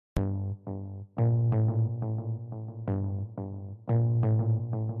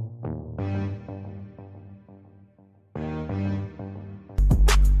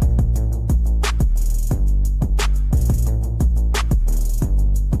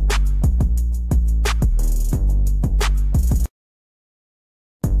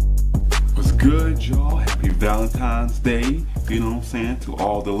heart, y'all. Happy Valentine's Day. You know what I'm saying? To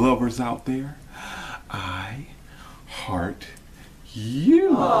all the lovers out there. I heart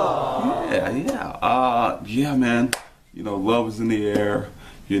you. Aww. Yeah, man. You know, love is in the air.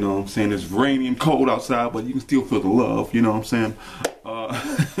 You know what I'm saying? It's rainy and cold outside, but you can still feel the love. You know what I'm saying? I'm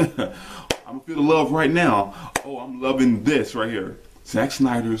gonna feel the love right now. Oh, I'm loving this right here. Zack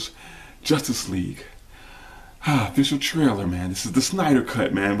Snyder's Justice League. Official trailer, man. This is the Snyder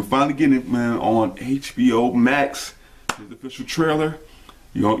cut, man. We're finally getting it, man, on HBO Max. Here's the official trailer.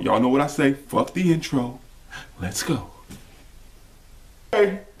 Y'all know what I say. Fuck the intro. Let's go.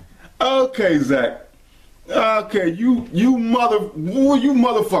 Okay, Zack. Okay, you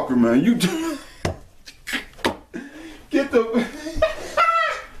motherfucker, man. You get the.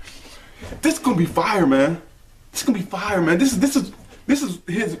 This is gonna be fire, man. This is gonna be fire, man. This is his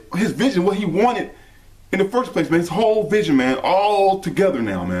vision, what he wanted in the first place, man. His whole vision, man, all together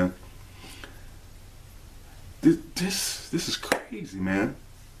now, man. This is crazy, man.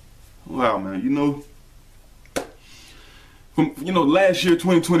 Wow, man. You know, last year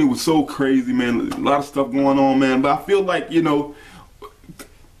 2020 was so crazy, man. A lot of stuff going on, man. But I feel like, you know,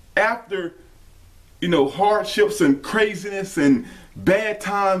 after, you know, hardships and craziness and bad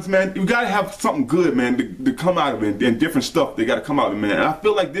times, man, you gotta have something good, man, to come out of it, and different stuff they gotta come out of it, man. And I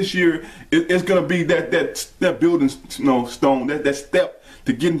feel like this year it's gonna be that building, you know, stone, that step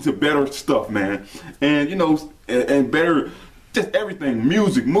to get into better stuff, man. And you know, and better, just everything,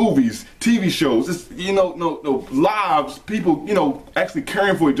 music, movies, TV shows, just, you know, no lives, people, you know, actually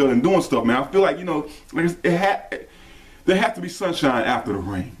caring for each other and doing stuff, man. I feel like, you know, like there has to be sunshine after the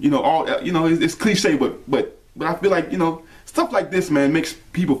rain. You know, you know, it's cliche, but I feel like, you know, stuff like this, man, makes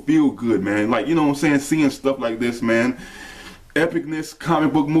people feel good, man. Like, you know what I'm saying? Seeing stuff like this, man. Epicness,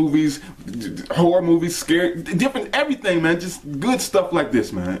 comic book movies, horror movies, scary, different, everything, man. Just good stuff like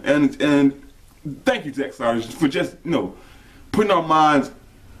this, man. And thank you, Zack Snyder, for just, you know, putting our minds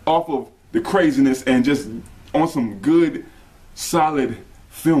off of the craziness and just on some good, solid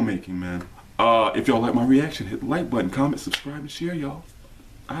filmmaking, man. If y'all like my reaction, hit the like button, comment, subscribe, and share, y'all.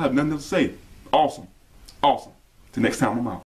 I have nothing to say. Awesome. Awesome. Till next time, I'm out.